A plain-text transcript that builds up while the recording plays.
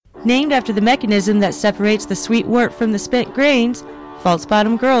Named after the mechanism that separates the sweet wort from the spent grains, False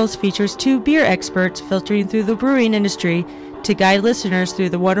Bottom Girls features two beer experts filtering through the brewing industry to guide listeners through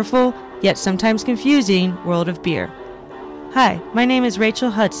the wonderful, yet sometimes confusing, world of beer. Hi, my name is Rachel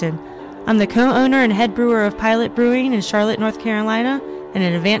Hudson. I'm the co-owner and head brewer of Pilot Brewing in Charlotte, North Carolina, and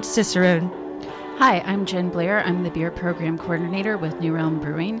an advanced Cicerone. Hi, I'm Jen Blair. I'm the beer program coordinator with New Realm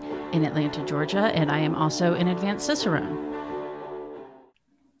Brewing in Atlanta, Georgia, and I am also an advanced Cicerone.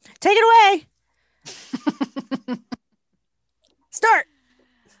 Take it away! Start!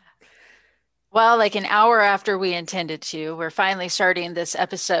 Well, like an hour after we intended to, we're finally starting this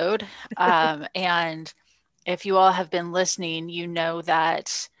episode. And if you all have been listening, you know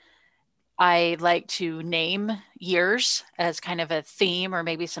that I like to name years as kind of a theme or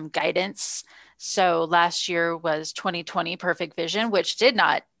maybe some guidance. So last year was 2020 Perfect Vision, which did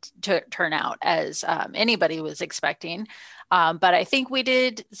not turn out as anybody was expecting. But I think we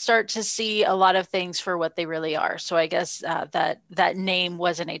did start to see a lot of things for what they really are. So I guess that name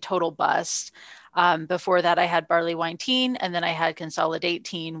wasn't a total bust. Before that, I had Barley Wine Teen, and then I had Consolidate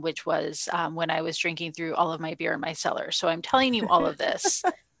Teen, which was when I was drinking through all of my beer in my cellar. So I'm telling you all of this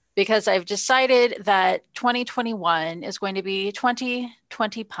because I've decided that 2021 is going to be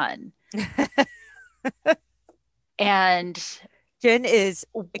 2020 pun. And Jen is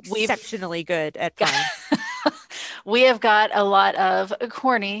exceptionally good at pun. We have got a lot of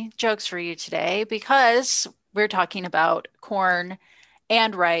corny jokes for you today because we're talking about corn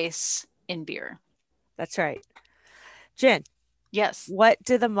and rice in beer. That's right. Jen. Yes. What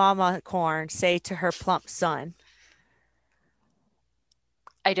did the mama corn say to her plump son?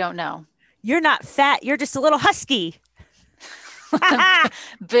 I don't know. You're not fat. You're just a little husky.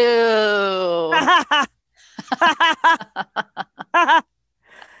 Boo.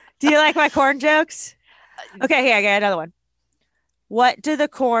 Do you like my corn jokes? Okay, here, I got another one. What did the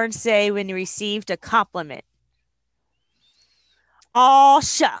corn say when you received a compliment? Aw,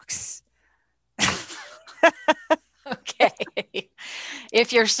 shucks. Okay.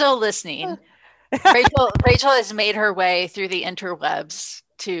 If you're still listening, Rachel has made her way through the interwebs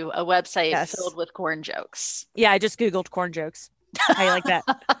to a website filled with corn jokes. Yeah, I just Googled corn jokes. How you like that?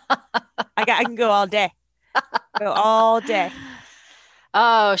 I can go all day. Go all day.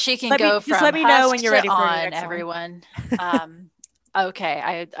 Oh, she can go from let me know when you're ready for on, everyone.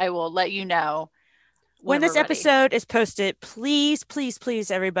 Okay, I will let you know when this episode is posted. Please, please, please,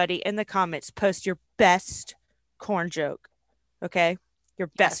 everybody in the comments, post your best corn joke. Okay, your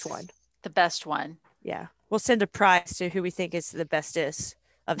best one. The best one. Yeah, we'll send a prize to who we think is the bestest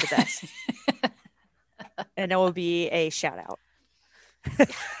of the best, and it will be a shout out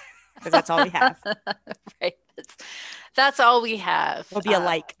because that's all we have. Right. That's all we have. It'll be a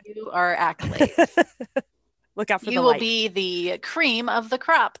like. You are accolades. Look out for you will be the cream of the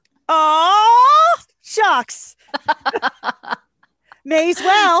crop. Oh, shucks. Mays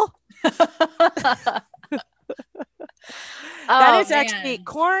well. That is actually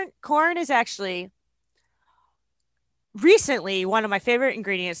corn is actually recently one of my favorite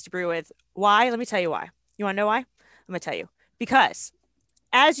ingredients to brew with. Why? Let me tell you why. You want to know why? I'm going to tell you. Because,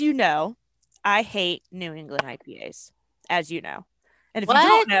 as you know, I hate New England IPAs, as you know. And if you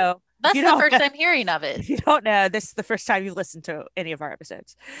don't know, that's the first time hearing of it. If you don't know, this is the first time you listened to any of our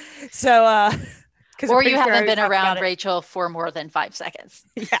episodes. So, or you haven't been around Rachel for more than 5 seconds.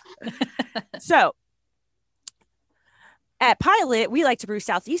 Yeah. So, at Pilot, we like to brew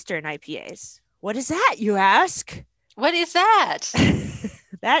Southeastern IPAs. What is that, you ask? What is that?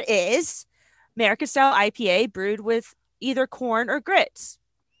 That is American style IPA brewed with either corn or grits.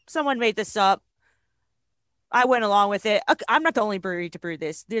 Someone made this up. I went along with it. I'm not the only brewery to brew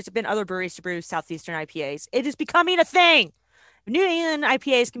this. There's been other breweries to brew Southeastern IPAs. It is becoming a thing. New England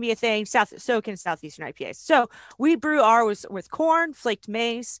IPAs can be a thing. So can Southeastern IPAs. So we brew ours with corn, flaked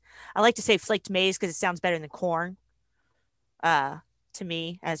maize. I like to say flaked maize because it sounds better than corn. To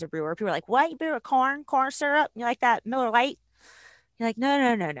me as a brewer, people are like, "What? You brew with corn syrup? You like that Miller Lite?" You're like,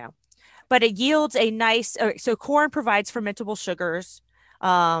 no. But it yields a nice. So corn provides fermentable sugars.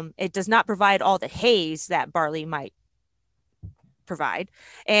 It does not provide all the haze that barley might provide.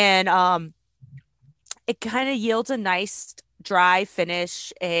 And it kind of yields a nice dry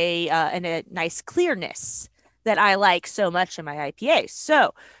finish, and a nice clearness that I like so much in my IPA.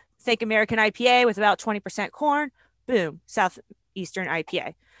 So think American IPA with about 20% corn, boom, Southeastern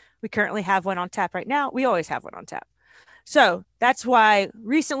IPA. We currently have one on tap right now. We always have one on tap. So that's why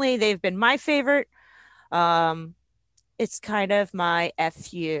recently they've been my favorite. It's kind of my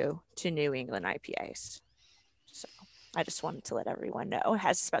FU to New England IPAs. So I just wanted to let everyone know it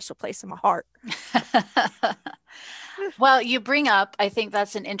has a special place in my heart. Well, you bring up, I think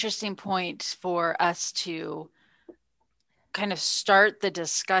that's an interesting point for us to kind of start the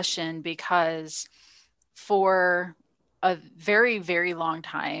discussion, because for a very, very long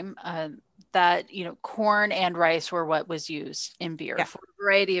time, that, corn and rice were what was used in beer for a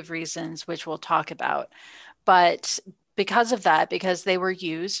variety of reasons, which we'll talk about. But because of that, because they were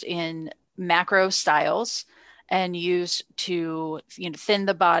used in macro styles and used to, thin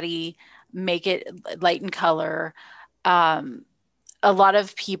the body, make it light in color, a lot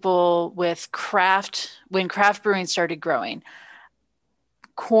of people when craft brewing started growing,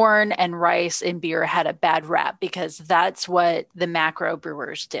 corn and rice in beer had a bad rap because that's what the macro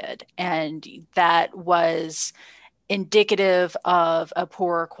brewers did. And that was indicative of a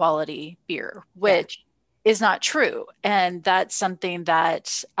poor quality beer, which is not true. And that's something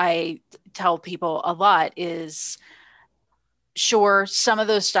that I tell people a lot is, sure, some of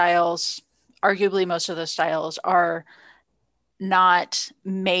those styles, arguably most of those styles, are not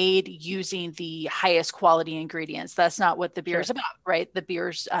made using the highest quality ingredients. That's not what the beer is about, right? The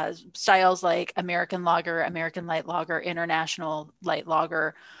beer's styles like American lager, American light lager, international light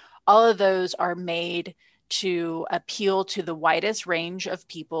lager, all of those are made to appeal to the widest range of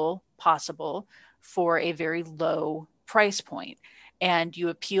people possible for a very low price point. And you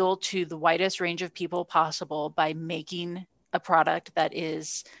appeal to the widest range of people possible by making a product that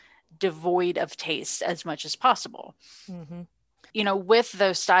is devoid of taste as much as possible. Mm-hmm. With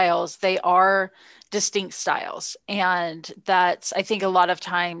those styles, they are distinct styles. And that's, I think a lot of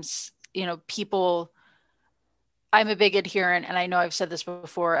times, people, I'm a big adherent, and I know I've said this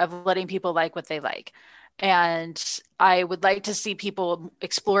before, of letting people like what they like. And I would like to see people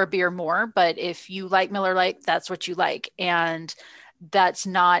explore beer more, but if you like Miller Lite, that's what you like. And that's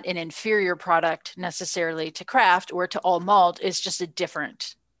not an inferior product necessarily to craft or to all malt. It's just a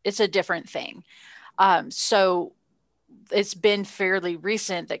different thing. So it's been fairly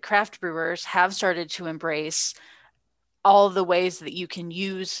recent that craft brewers have started to embrace all the ways that you can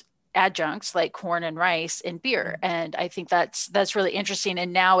use adjuncts like corn and rice in beer. And I think that's really interesting.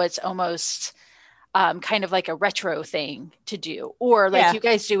 And now it's almost kind of like a retro thing to do, or like you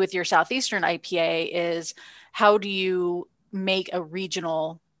guys do with your Southeastern IPA, is how do you make a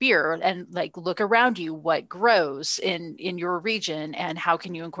regional beer and like look around you, what grows in your region, and how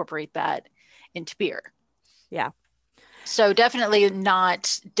can you incorporate that into beer? Yeah. So definitely not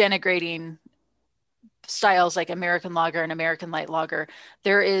denigrating styles like American lager and American light lager.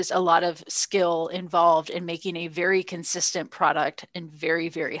 There is a lot of skill involved in making a very consistent product in very,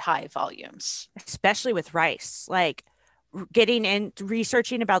 very high volumes. Especially with rice, like getting in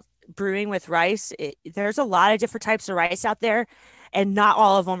researching about brewing with rice, there's a lot of different types of rice out there, and not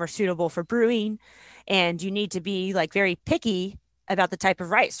all of them are suitable for brewing. And you need to be like very picky about the type of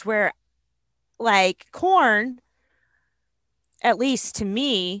rice, where like corn, at least to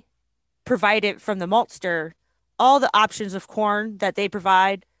me, provided from the maltster, all the options of corn that they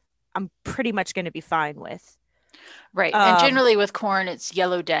provide, I'm pretty much going to be fine with. Right. And generally with corn, it's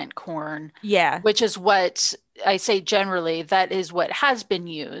yellow dent corn. Yeah. Which is what I say generally, that is what has been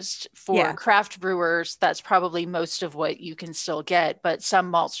used for craft brewers. That's probably most of what you can still get. But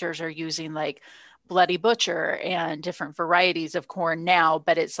some maltsters are using like Bloody Butcher and different varieties of corn now,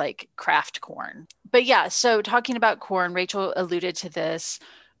 but it's like craft corn. But yeah, so talking about corn, Rachel alluded to this.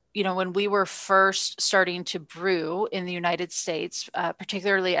 When we were first starting to brew in the United States,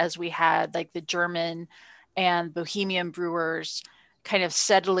 particularly as we had like the German and Bohemian brewers kind of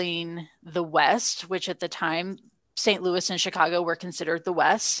settling the West, which at the time, St. Louis and Chicago were considered the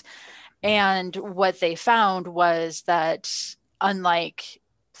West. And what they found was that unlike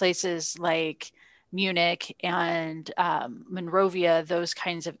places like Munich and Monrovia, those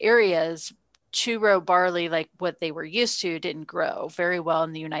kinds of areas, two-row barley, like what they were used to, didn't grow very well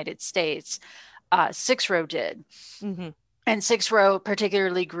in the United States. Six-row did. Mm-hmm. And six-row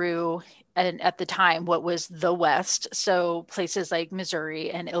particularly grew at the time what was the West. So places like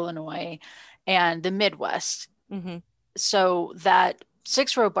Missouri and Illinois and the Midwest. Mm-hmm. So that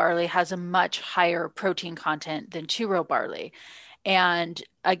six-row barley has a much higher protein content than two-row barley. And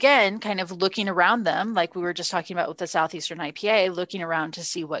again, kind of looking around them, like we were just talking about with the Southeastern IPA, looking around to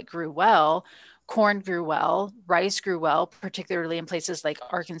see what grew well. Corn grew well, rice grew well, particularly in places like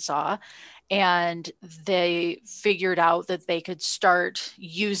Arkansas. And they figured out that they could start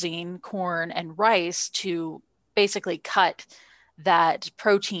using corn and rice to basically cut that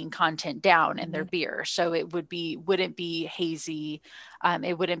protein content down in their beer. So it wouldn't be hazy.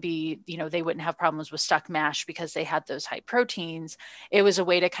 It wouldn't be, they wouldn't have problems with stuck mash because they had those high proteins. It was a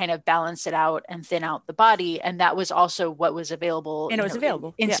way to kind of balance it out and thin out the body. And that was also what was available, And it was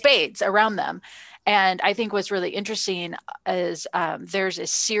available in spades around them. And I think what's really interesting is there's a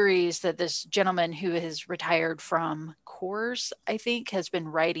series that this gentleman who has retired from Coors, I think, has been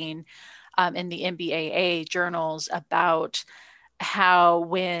writing in the NBAA journals about how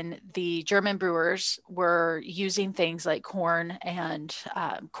when the German brewers were using things like corn and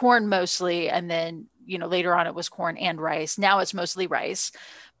corn mostly, and then, later on it was corn and rice. Now it's mostly rice.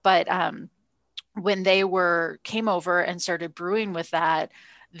 But when they came over and started brewing with that,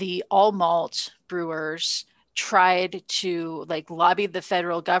 the all malt brewers tried to lobby the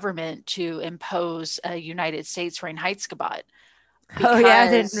federal government to impose a United States Reinheitsgebot. Oh yeah,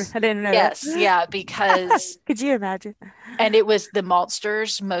 I didn't know. Yes, that. yeah, because could you imagine? And it was the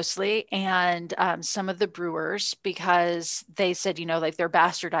maltsters mostly, and some of the brewers, because they said, they're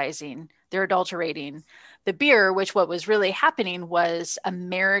bastardizing, they're adulterating the beer. Which what was really happening was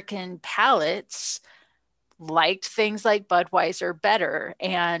American palates liked things like Budweiser better,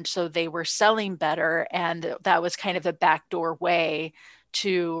 and so they were selling better, and that was kind of a backdoor way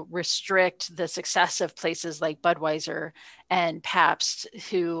to restrict the success of places like Budweiser and Pabst,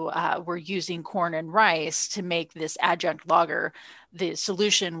 who were using corn and rice to make this adjunct lager. The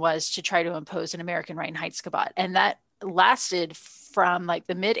solution was to try to impose an American Reinheitsgebot. And that lasted from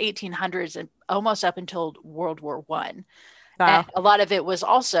the mid 1800s and almost up until World War I. And a lot of it was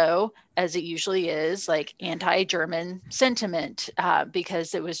also, as it usually is, anti-German sentiment,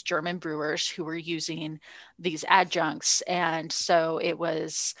 because it was German brewers who were using these adjuncts. And so it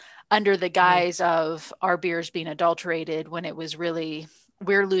was under the guise of our beers being adulterated, when it was really,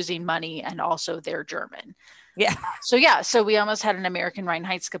 we're losing money and also they're German. Yeah. So we almost had an American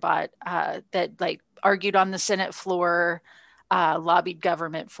Reinheitsgebot that argued on the Senate floor, lobbied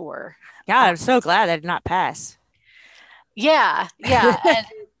government for. God, I'm so glad that did not pass. Yeah.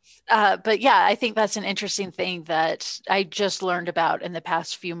 And, but yeah, I think that's an interesting thing that I just learned about in the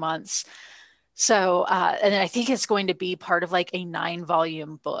past few months. So, and I think it's going to be part of a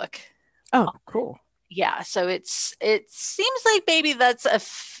 9-volume book. Oh, cool. Yeah. So it seems like maybe that's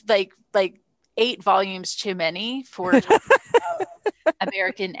like 8 volumes too many for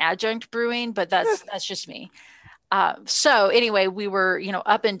American adjunct brewing, but that's just me. So anyway, we were,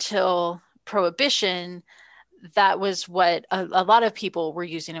 up until Prohibition, that was what a lot of people were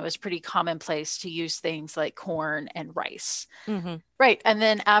using. It was pretty commonplace to use things like corn and rice. Mm-hmm. Right. And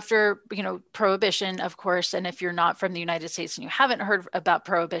then after, Prohibition, of course, and if you're not from the United States and you haven't heard about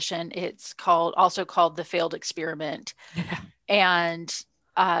Prohibition, it's also called the failed experiment. Yeah. And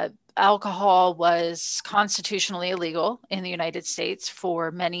alcohol was constitutionally illegal in the United States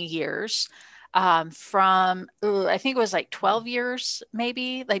for many years. From I think it was 12 years,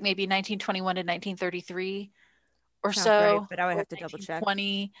 maybe 1921 to 1933 or Sounds so. right, but I would have to double check.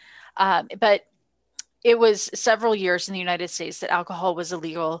 20, but it was several years in the United States that alcohol was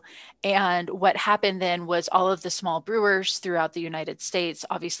illegal. And what happened then was all of the small brewers throughout the United States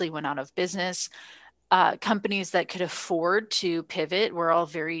obviously went out of business. Companies that could afford to pivot, we're all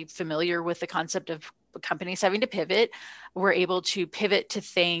very familiar with the concept of companies having to pivot, were able to pivot to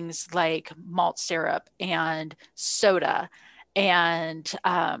things like malt syrup and soda and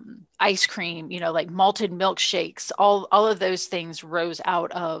ice cream, malted milkshakes. All of those things rose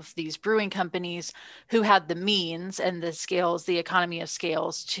out of these brewing companies who had the means and the scales, the economy of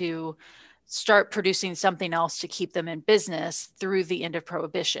scales, to start producing something else to keep them in business through the end of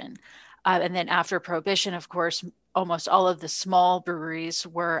Prohibition. And then after Prohibition, of course, almost all of the small breweries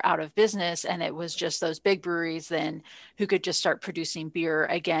were out of business, and it was just those big breweries then who could just start producing beer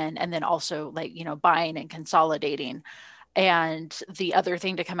again, and then also buying and consolidating. And the other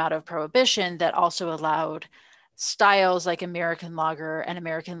thing to come out of Prohibition that also allowed styles like American lager and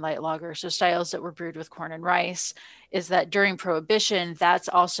American light lager, so styles that were brewed with corn and rice, is that during Prohibition, that's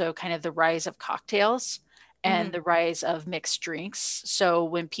also kind of the rise of cocktails and the rise of mixed drinks. So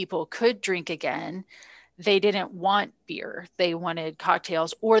when people could drink again, they didn't want beer. They wanted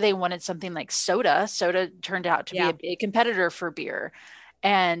cocktails, or they wanted something like soda. Soda turned out to be a big competitor for beer.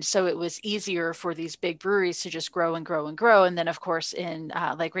 And so it was easier for these big breweries to just grow and grow and grow. And then, of course, in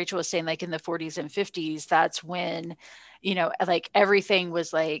like Rachel was saying, in the 40s and 50s, that's when, everything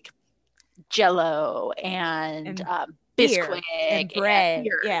was Jell-O and Bisquick and bread. And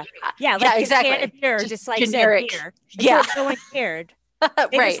beer. Yeah, exactly. Can of beer, just generic beer. Yeah, no one cared.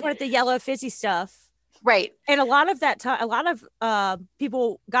 They just wanted the yellow fizzy stuff. Right. And a lot of that time, a lot of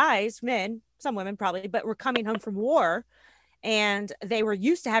people, guys, men, some women probably, but were coming home from war, and they were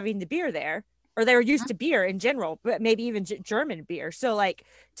used to having the beer there, or they were used to beer in general, but maybe even German beer. So like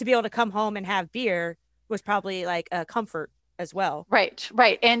to be able to come home and have beer was probably like a comfort as well. Right,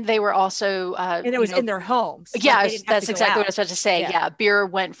 right. And they were also, And it was in their homes. Yeah, like that's exactly what I was about to say. Yeah. Yeah, beer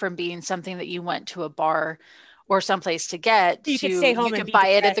went from being something that you went to a bar or someplace to get So you to could stay home you and could be buy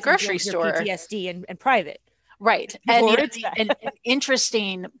it at the depressed and deal grocery with your store. PTSD and private. Right. And Before you know, it's bad. an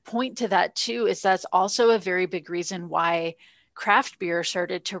interesting point to that too is that's also a very big reason why craft beer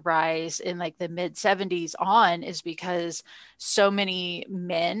started to rise in like the mid 70s on, is because so many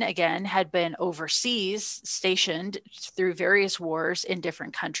men again had been overseas stationed through various wars in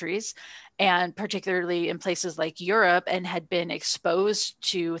different countries, and particularly in places like Europe, and had been exposed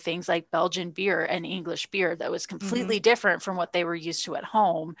to things like Belgian beer and English beer that was completely different from what they were used to at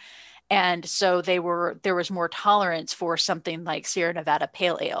home. And so there was more tolerance for something like Sierra Nevada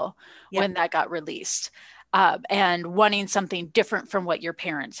Pale Ale when that got released, and wanting something different from what your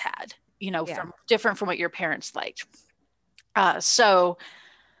parents had, different from what your parents liked. So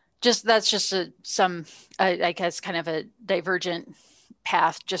that's just I guess, kind of a divergent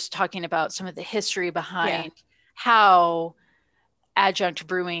path, just talking about some of the history behind how adjunct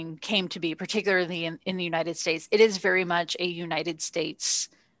brewing came to be, particularly in the United States. It is very much a United States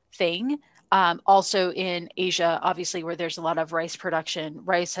thing. Also in Asia, obviously, where there's a lot of rice production,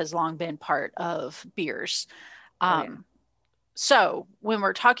 rice has long been part of beers. So when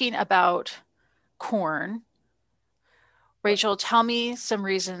we're talking about corn, Rachel, tell me some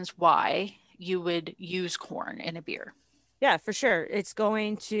reasons why you would use corn in a beer. Yeah, for sure. It's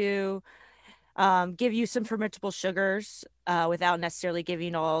going to give you some fermentable sugars without necessarily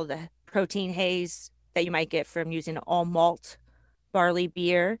giving all the protein haze that you might get from using all malt barley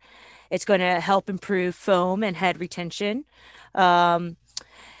beer. It's going to help improve foam and head retention. It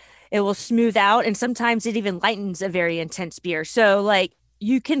will smooth out, and sometimes it even lightens a very intense beer. So like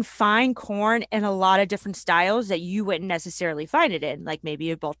you can find corn in a lot of different styles that you wouldn't necessarily find it in, like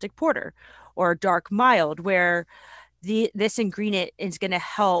maybe a Baltic porter or a dark mild, where this ingredient is going to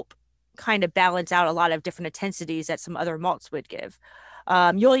help kind of balance out a lot of different intensities that some other malts would give.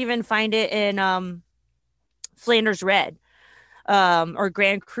 You'll even find it in Flanders Red or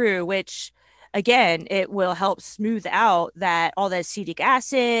Grand Cru, which again, it will help smooth out that all the acetic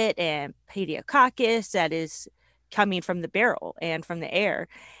acid and pediococcus that is coming from the barrel and from the air.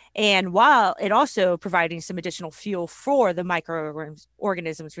 And while it also providing some additional fuel for the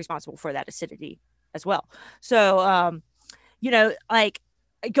microorganisms responsible for that acidity as well. So, like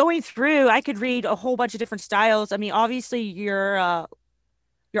going through, I could read a whole bunch of different styles. I mean, obviously your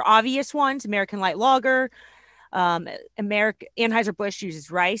obvious ones, American Light Lager, Anheuser-Busch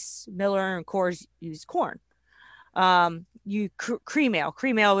uses rice, Miller and Coors use corn. Cream ale.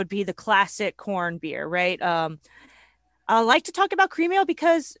 Cream ale would be the classic corn beer, right? I like to talk about cream ale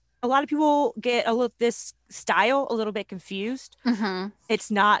because a lot of people get this style a little bit confused.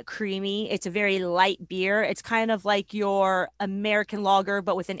 It's not creamy. It's a very light beer. It's kind of like your American lager,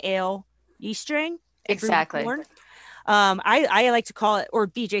 but with an ale yeast strain. Exactly. I like to call it, or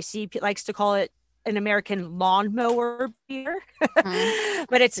BJC likes to call it, an American lawnmower beer.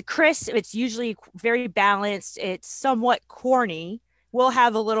 But it's crisp. It's usually very balanced. It's somewhat corny. We'll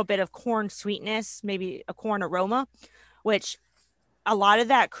have a little bit of corn sweetness, maybe a corn aroma, which a lot of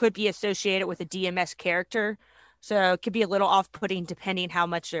that could be associated with a DMS character. So it could be a little off-putting depending how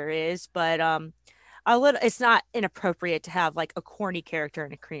much there is, but it's not inappropriate to have like a corny character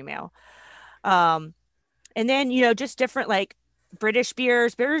in a cream ale. And then, just different like British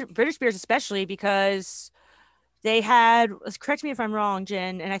beers especially, because they had, correct me if I'm wrong,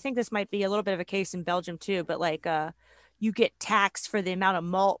 Jen, and I think this might be a little bit of a case in Belgium too, but like you get taxed for the amount of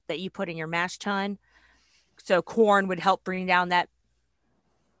malt that you put in your mash tun. So corn would help bring down that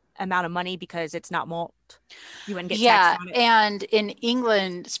amount of money because it's not malt. You wouldn't get taxed on it. And in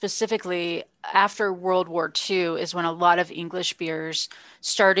England specifically, after World War II is when a lot of English beers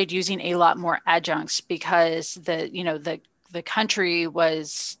started using a lot more adjuncts, because the country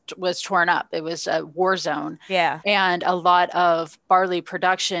was torn up. It was a war zone. Yeah. And a lot of barley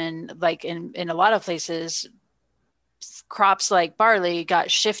production, like in a lot of places, crops like barley got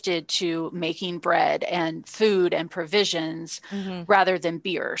shifted to making bread and food and provisions rather than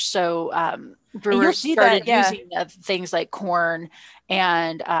beer. So brewers started using things like corn,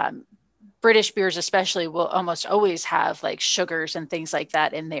 and British beers especially will almost always have like sugars and things like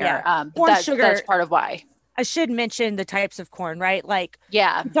that in there. Sugar, that's part of why. I should mention the types of corn, right? Like, we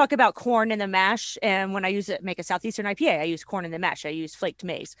talk about corn in the mash, and when I make a Southeastern IPA, I use corn in the mash. I use flaked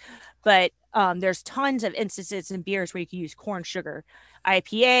maize, but there's tons of instances in beers where you can use corn sugar.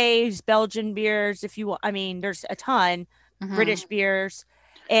 IPAs, Belgian beers, if you want. I mean, there's a ton, British beers.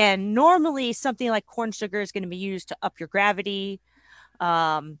 And normally something like corn sugar is going to be used to up your gravity.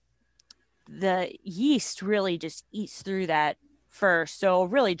 The yeast really just eats through that first. So it'll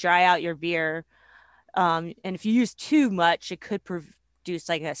really dry out your beer. And if you use too much, it could produce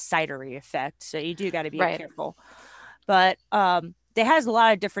like a cidery effect. So you do got to be careful. But it has a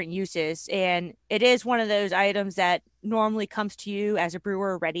lot of different uses. And it is one of those items that normally comes to you as a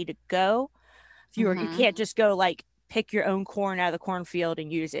brewer ready to go. If you can't just go like pick your own corn out of the cornfield and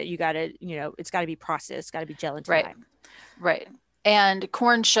use it. You got to, it's got to be processed, it's got to be gelatinized. Right. And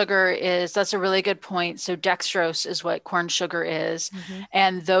corn sugar that's a really good point. So dextrose is what corn sugar is.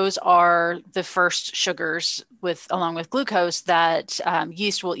 And those are the first sugars along with glucose that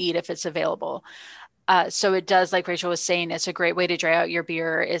yeast will eat if it's available. So it does, like Rachel was saying, it's a great way to dry out your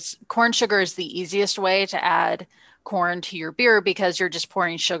beer. Corn sugar is the easiest way to add corn to your beer because you're just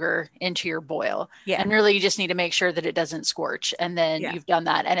pouring sugar into your boil. And really you just need to make sure that it doesn't scorch. And then you've done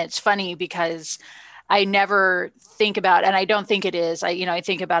that. And it's funny because I never think about, and I don't think it is, I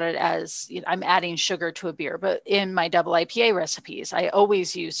think about it as I'm adding sugar to a beer, but in my double IPA recipes, I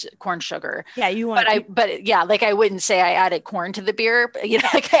always use corn sugar. Like I wouldn't say I added corn to the beer, but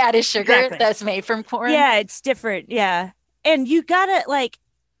like I added sugar that's made from corn. Yeah, it's different. Yeah. And you gotta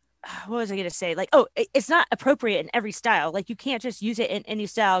what was I going to say? It's not appropriate in every style. Like you can't just use it in any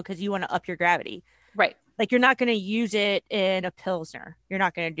style because you want to up your gravity. Right. Like you're not going to use it in a Pilsner. You're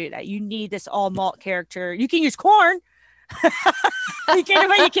not going to do that. You need this all malt character. You can use corn. you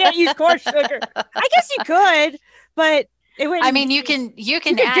can't use corn sugar. I guess you could, but it wouldn't. I mean, you can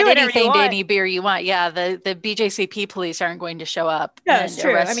add anything to any beer you want. Yeah. The BJCP police aren't going to show up and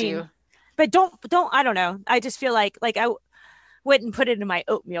arrest you. But don't, I don't know. I just feel like I wouldn't put it in my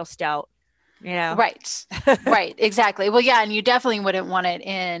oatmeal stout, Right, exactly. Well, yeah, and you definitely wouldn't want it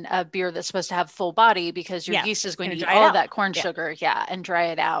in a beer that's supposed to have full body because your yeast is going to eat all of that corn sugar, and dry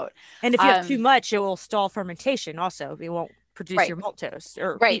it out. And if you have too much, it will stall fermentation. Also, it won't produce your maltose.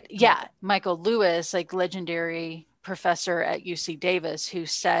 Michael Lewis, like legendary professor at UC Davis,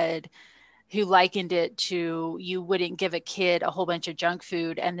 who likened it to you wouldn't give a kid a whole bunch of junk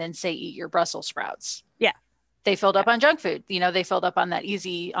food and then say eat your Brussels sprouts. They filled up on junk food. They filled up on the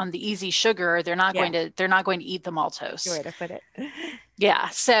easy sugar. They're not going to eat the maltose. Good way to put it. Yeah.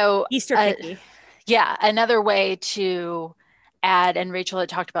 So Easter picky. Another way to add, and Rachel had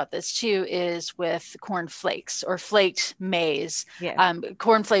talked about this too, is with corn flakes or flaked maize.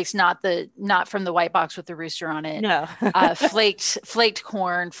 Corn flakes, not from the white box with the rooster on it. No. flaked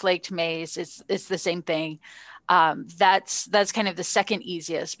corn, flaked maize. It's the same thing. That's kind of the second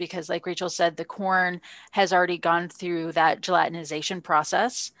easiest because like Rachel said, the corn has already gone through that gelatinization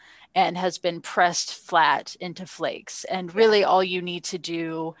process and has been pressed flat into flakes. And really all you need to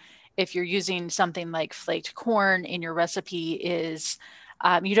do if you're using something like flaked corn in your recipe is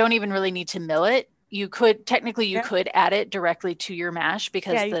you don't even really need to mill it. You could add it directly to your mash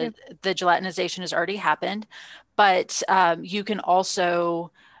because the gelatinization has already happened, but you can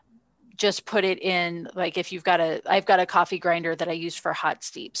also just put it in, like if I've got a coffee grinder that I use for hot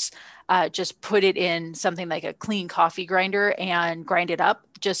steeps. Just put it in something like a clean coffee grinder and grind it up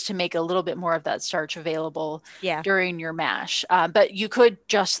just to make a little bit more of that starch available during your mash. But you could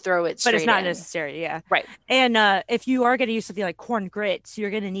just throw it straight in. But it's not necessary. Yeah. Right. And if you are going to use something like corn grits,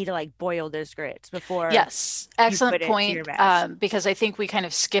 you're going to need to like boil those grits before. Yes. Excellent point. Because I think we kind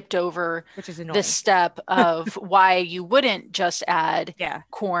of skipped over this step of why you wouldn't just add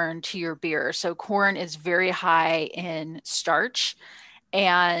corn to your beer. So corn is very high in starch,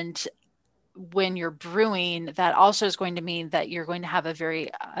 and when you're brewing, that also is going to mean that you're going to have a very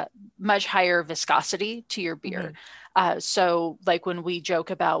much higher viscosity to your beer. So like when we joke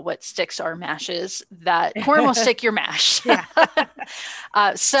about what sticks our mashes, that corn will stick your mash.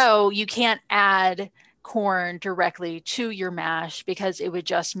 So you can't add corn directly to your mash because it would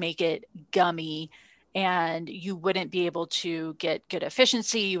just make it gummy and you wouldn't be able to get good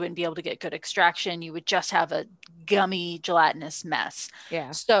efficiency. You wouldn't be able to get good extraction. You would just have a gummy gelatinous mess.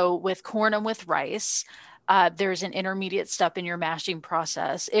 So with corn and with rice, there's an intermediate step in your mashing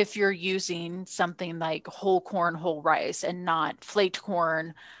process. If you're using something like whole corn, whole rice and not flaked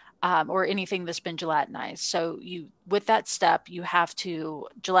corn or anything that's been gelatinized. So with that step, you have to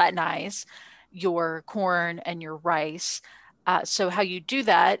gelatinize your corn and your rice. So how you do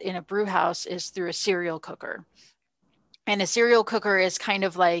that in a brew house is through a cereal cooker. And a cereal cooker is kind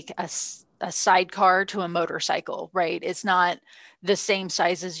of like a sidecar to a motorcycle, right? It's not the same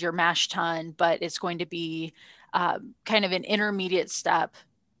size as your mash tun, but it's going to be kind of an intermediate step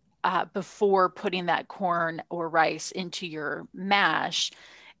before putting that corn or rice into your mash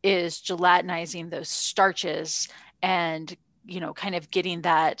is gelatinizing those starches and, kind of getting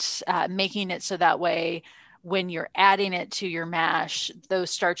that, making it so that way when you're adding it to your mash, those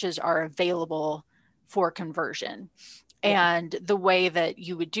starches are available for conversion. Yeah. And the way that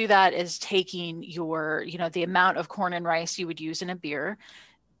you would do that is taking your, the amount of corn and rice you would use in a beer.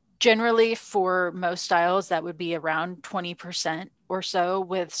 Generally, for most styles, that would be around 20% or so.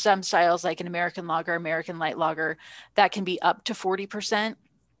 With some styles like an American lager, American light lager, that can be up to 40%.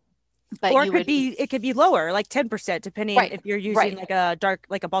 But Or it could be lower, like 10%, depending right, if you're using right. like a dark,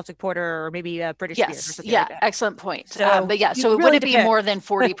 like a Baltic porter or maybe a British beer or Yes. something Yeah. like that. Excellent point. So, But yeah, you so it really wouldn't be depend. more than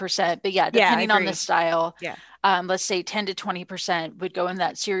 40%. But yeah, Yeah, I depending on the agree. style, Yeah. let's say 10 to 20% would go in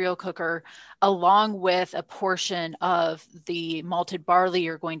that cereal cooker, along with a portion of the malted barley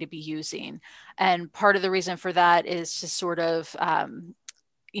you're going to be using. And part of the reason for that is to sort of,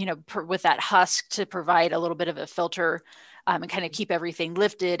 with that husk to provide a little bit of a filter, and kind of keep everything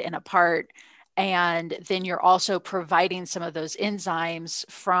lifted and apart. And then you're also providing some of those enzymes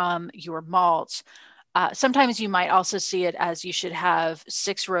from your malt. Sometimes you might also see it as you should have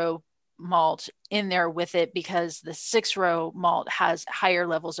 6-row malt in there with it, because the 6-row malt has higher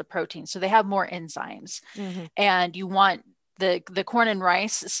levels of protein. So they have more enzymes. Mm-hmm. And you want the corn and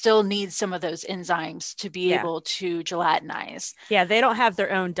rice still needs some of those enzymes to be able to gelatinize. Yeah, they don't have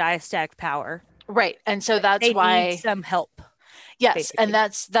their own diastatic power. Right. And so that's they why need some help. Yes. Basically. And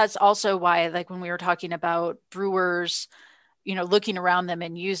that's also why, like when we were talking about brewers, looking around them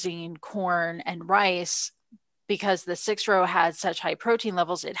and using corn and rice, because the 6-row had such high protein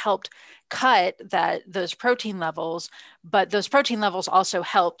levels, it helped cut those protein levels, but those protein levels also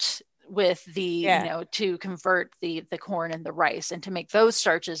helped with the, to convert the corn and the rice and to make those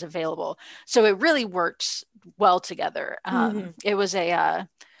starches available. So it really worked well together. It was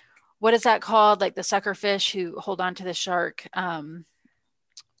what is that called? Like the sucker fish who hold on to the shark.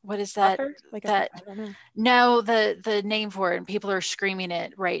 What is that? Like I don't know. No, the name for it, and people are screaming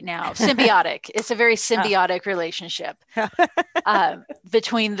it right now. Symbiotic. It's a very symbiotic relationship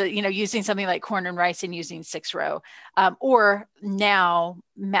between using something like corn and rice and using 6-row. Or now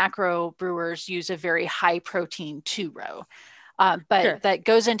macro brewers use a very high protein 2-row. But sure. That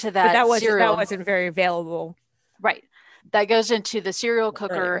goes into that. But that wasn't very available. Right. That goes into the cereal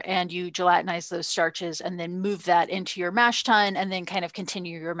cooker, and you gelatinize those starches and then move that into your mash tun and then kind of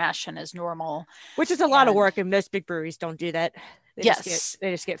continue your mash tun as normal. Which is a lot of work, and most big breweries don't do that. They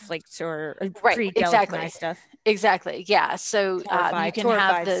just get flakes or exactly stuff. Exactly. Yeah. So you can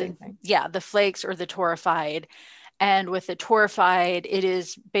have the flakes or the torrefied. And with the torrefied, it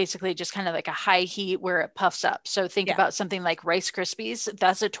is basically just kind of like a high heat where it puffs up. So think about something like Rice Krispies.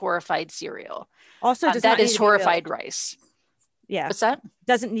 That's a torrefied cereal. Also, that is torrefied rice. Yeah. What's that?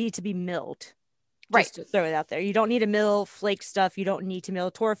 Doesn't need to be milled. Right. Just to throw it out there. You don't need to mill flake stuff. You don't need to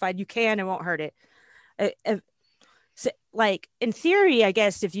mill torrefied. You can. It won't hurt it. Like in theory, I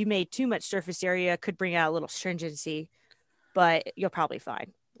guess if you made too much surface area, it could bring out a little stringency, but you're probably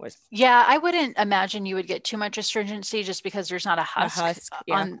fine. Yeah, I wouldn't imagine you would get too much astringency just because there's not a husk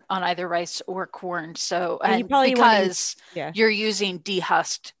on either rice or corn. So and because you're using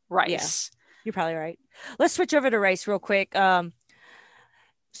dehusked rice. Yeah. You're probably right. Let's switch over to rice real quick. So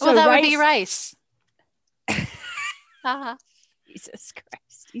that would be rice. Jesus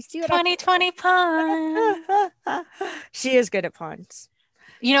Christ. You see what 2020 pun. She is good at puns.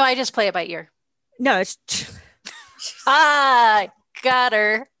 I just play it by ear. No, it's got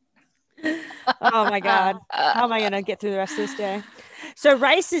her. Oh my God. How am I going to get through the rest of this day? So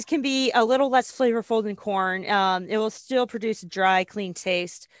rice can be a little less flavorful than corn. It will still produce a dry, clean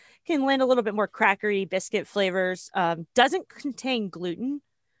taste. Can lend a little bit more crackery biscuit flavors. Doesn't contain gluten.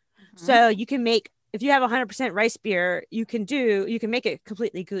 Mm-hmm. So you can make, if you have 100% rice beer, you can make it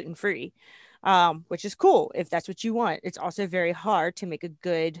completely gluten-free, which is cool if that's what you want. It's also very hard to make a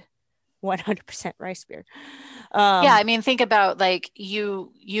good 100% rice beer. Yeah, I mean, think about like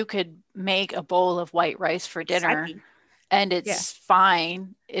you could make a bowl of white rice for dinner, and it's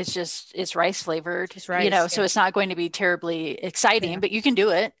fine. It's rice flavored. It's rice, so it's not going to be terribly exciting, but you can do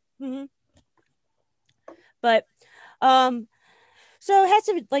it. Mm-hmm. But so it has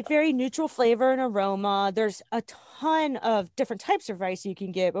a like very neutral flavor and aroma. There's a ton of different types of rice you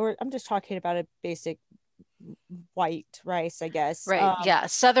can get, but I'm just talking about a basic white rice, I guess. Right. Yeah.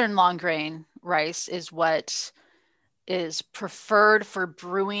 Southern long grain rice is what is preferred for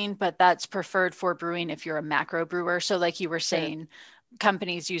brewing, but that's preferred for brewing if you're a macro brewer. So like you were saying,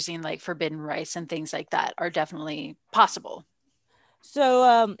 companies using like forbidden rice and things like that are definitely possible.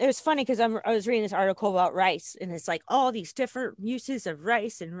 So it was funny because I was reading this article about rice, and it's like all these different uses of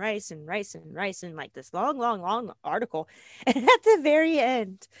rice and like this long article. And at the very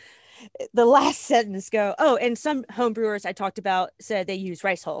end, the last sentence go, oh, and some home brewers I talked about said they use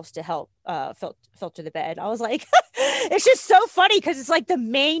rice hulls to help filter the bed. I was like, it's just so funny because it's like the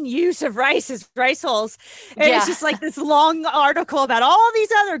main use of rice is rice hulls. And it's just like this long article about all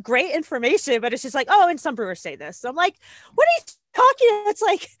these other great information, but it's just like, oh, and some brewers say this. So I'm like, what are you talking? It's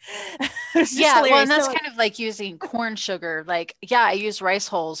like, it's yeah, well, and that's kind of like using corn sugar. Like, yeah, I use rice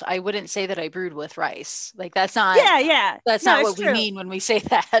hulls. I wouldn't say that I brewed with rice. Like, that's not, that's not what we mean when we say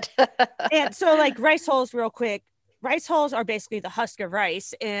that. And so, like, rice hulls, real quick, rice hulls are basically the husk of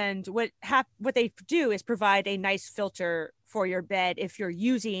rice, and what they do is provide a nice filter for your bed if you're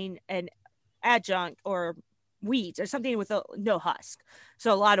using an adjunct or wheat or something with no husk.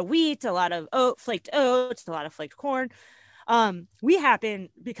 So a lot of wheat, a lot of flaked oats, a lot of flaked corn. We happen,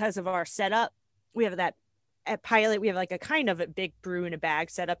 because of our setup, we have that at Pilot, we have like a kind of a big brew in a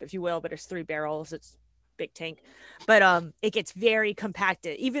bag setup, if you will, but it's 3 barrels. It's big tank, but it gets very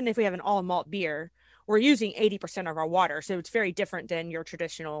compacted. Even if we have an all malt beer, we're using 80% of our water, so it's very different than your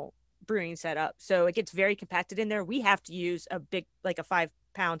traditional brewing setup. So it gets very compacted in there. We have to use a big, like a 5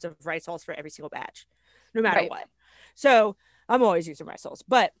 pounds of rice hulls for every single batch, no matter what. So I'm always using rice hulls,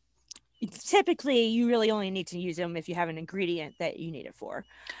 but typically you really only need to use them if you have an ingredient that you need it for.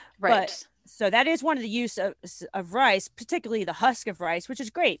 But so that is one of the use of rice, particularly the husk of rice, which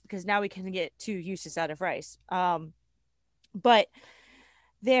is great because now we can get 2 uses out of rice. But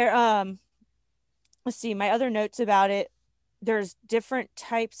there, let's see, my other notes about it, there's different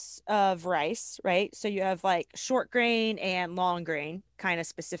types of rice, right? So you have like short grain and long grain, kind of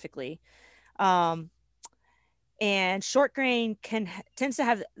specifically. And short grain tends to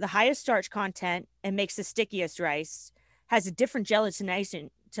have the highest starch content and makes the stickiest rice, has a different gelatination.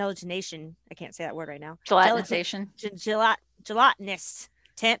 I can't say that word right now. Gelatinization. Gelatinous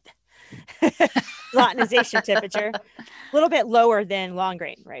temp. Gelatinization temperature. A little bit lower than long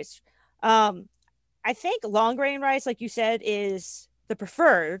grain rice. I think long grain rice, like you said, is the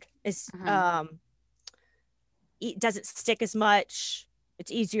preferred. It doesn't stick as much.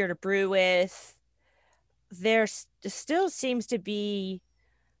 It's easier to brew with. There still seems to be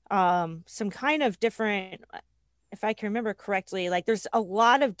some kind of different, if I can remember correctly, like there's a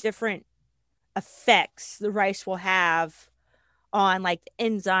lot of different effects the rice will have on like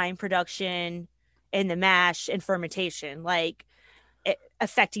enzyme production and the mash and fermentation, like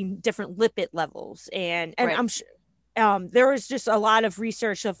affecting different lipid levels. And I'm sure there was just a lot of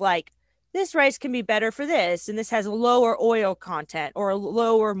research of like, this rice can be better for this, and this has a lower oil content or a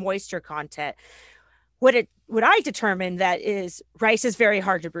lower moisture content. What I determined that is rice is very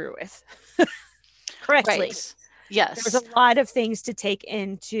hard to brew with correctly. Right. Yes. There's a lot of things to take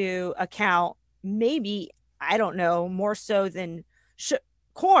into account. Maybe, I don't know, more so than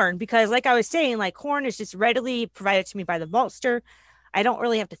corn, because like I was saying, like corn is just readily provided to me by the maltster. I don't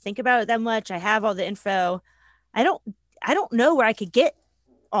really have to think about it that much. I have all the info. I don't know where I could get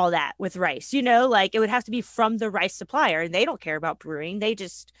all that with rice, like it would have to be from the rice supplier, and they don't care about brewing. They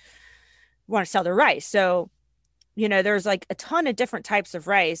just want to sell their rice. So, there's like a ton of different types of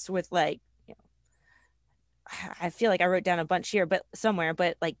rice with like, I feel like I wrote down a bunch here, but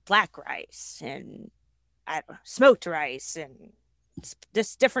like black rice and smoked rice and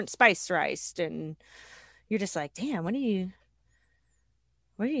just different spiced rice. And you're just like, damn, how do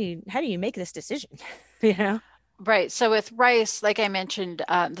you make this decision? Right. So with rice, like I mentioned,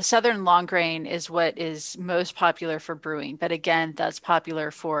 the Southern long grain is what is most popular for brewing. But again, that's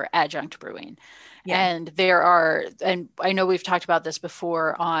popular for adjunct brewing. Yeah. And I know we've talked about this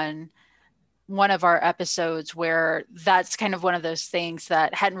before on one of our episodes, where that's kind of one of those things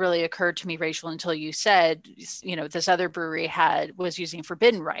that hadn't really occurred to me, Rachel, until you said, this other brewery was using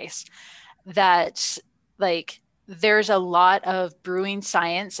forbidden rice. That like, there's a lot of brewing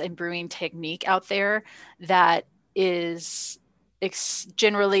science and brewing technique out there that is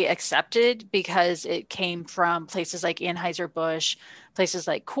generally accepted because it came from places like Anheuser-Busch, places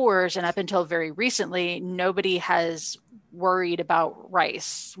like Coors, and up until very recently, nobody has worried about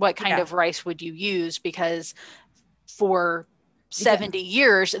rice. What kind of rice would you use? Because for 70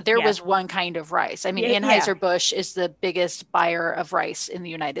 years, there was one kind of rice. I mean, Anheuser-Busch is the biggest buyer of rice in the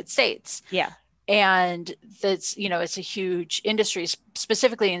United States. Yeah. And that's, it's a huge industry,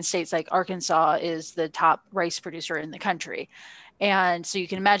 specifically in states like Arkansas is the top rice producer in the country. And so you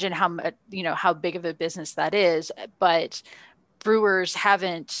can imagine how big of a business that is. But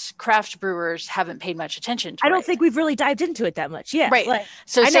craft brewers haven't paid much attention to it. I don't think we've really dived into it that much. Yeah. Right. Like,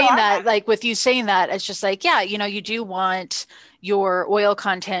 so with you saying that, it's just like, you do want your oil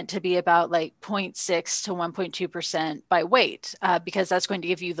content to be about like 0.6 to 1.2% by weight, because that's going to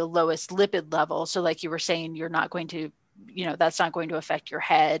give you the lowest lipid level. So like you were saying, you're not going to that's not going to affect your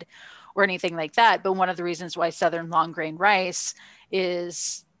head or anything like that. But one of the reasons why Southern long grain rice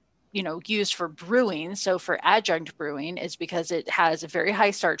is, used for brewing, so for adjunct brewing, is because it has a very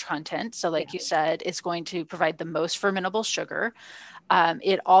high starch content. So like you said, it's going to provide the most fermentable sugar.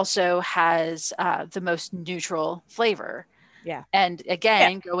 It also has the most neutral flavor. Yeah. And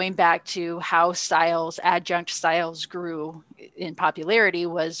again, going back to how adjunct styles grew in popularity,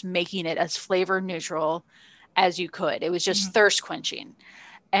 was making it as flavor neutral as you could. It was just thirst quenching.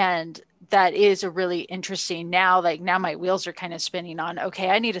 And that is a really interesting now my wheels are kind of spinning on, okay,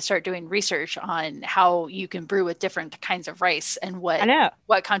 I need to start doing research on how you can brew with different kinds of rice and what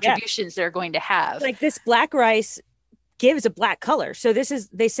contributions they're going to have. Like this black rice gives a black color. So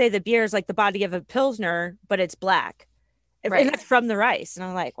they say the beer is like the body of a Pilsner, but it's black. Right. And that's from the rice. And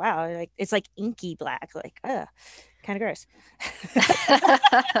I'm like, wow, it's like inky black, kind of gross.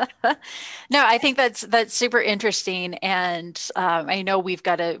 No, I think that's super interesting. And I know we've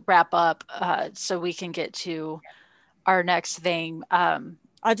got to wrap up so we can get to our next thing. I'll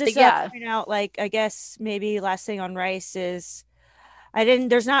just point out, I guess maybe last thing on rice is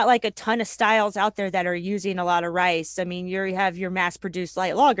there's not like a ton of styles out there that are using a lot of rice. I mean, you have your mass produced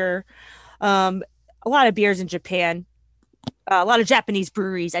light lager, a lot of beers in Japan, a lot of Japanese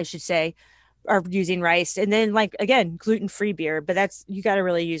breweries, I should say, are using rice. And then again, gluten-free beer, but you got to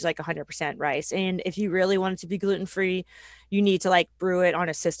really use 100% rice. And if you really want it to be gluten-free, you need to brew it on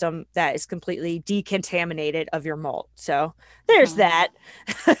a system that is completely decontaminated of your malt. So there's that.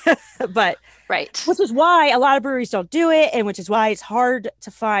 But which is why a lot of breweries don't do it, and which is why it's hard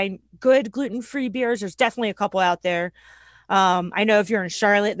to find good gluten-free beers. There's definitely a couple out there. I know if you're in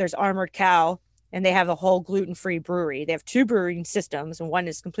Charlotte, there's Armored Cow, and they have a whole gluten-free brewery. They have 2 brewing systems, and one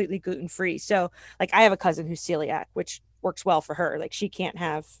is completely gluten-free. So I have a cousin who's celiac, which works well for her. She can't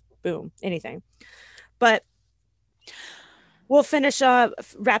have anything. But we'll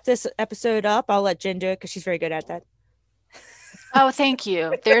wrap this episode up. I'll let Jen do it because she's very good at that. Oh, thank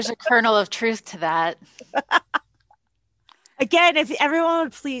you. There's a kernel of truth to that. Again, if everyone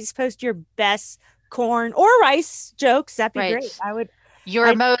would please post your best corn or rice jokes, that'd be great.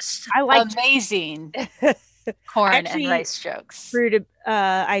 Your most amazing corn and rice jokes. Brewed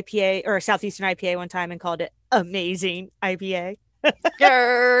IPA or Southeastern IPA one time and called it amazing IPA.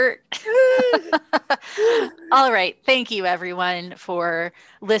 All right. Thank you, everyone, for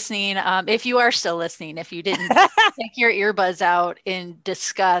listening. If you are still listening, if you didn't take your earbuds out in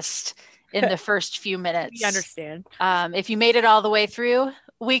disgust in the first few minutes, we understand. If you made it all the way through,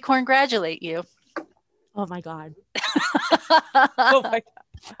 we congratulate you. Oh my God. Oh my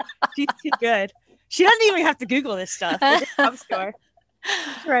God. She's too good. She doesn't even have to Google this stuff. Score.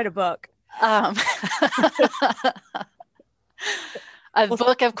 Write a book. A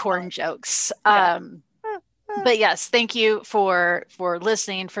book of corn jokes. But yes, thank you for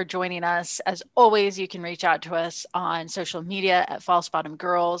listening, for joining us. As always, you can reach out to us on social media at False Bottom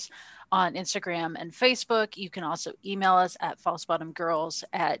Girls on Instagram and Facebook. You can also email us at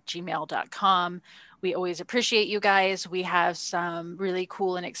falsebottomgirls@gmail.com. We always appreciate you guys. We have some really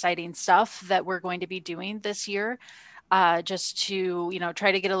cool and exciting stuff that we're going to be doing this year, just to,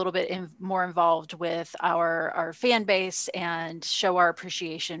 try to get a little bit more involved with our fan base and show our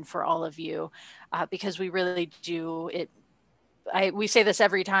appreciation for all of you, because we really do it. We say this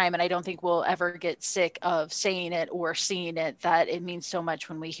every time, and I don't think we'll ever get sick of saying it or seeing it, that it means so much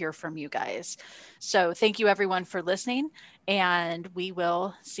when we hear from you guys. So thank you, everyone, for listening, and we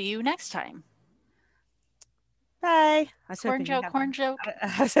will see you next time. Bye. Corn joke.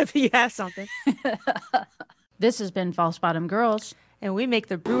 I was hoping you have something. This has been False Bottom Girls, and we make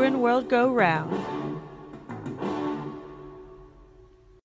the brewing world go round.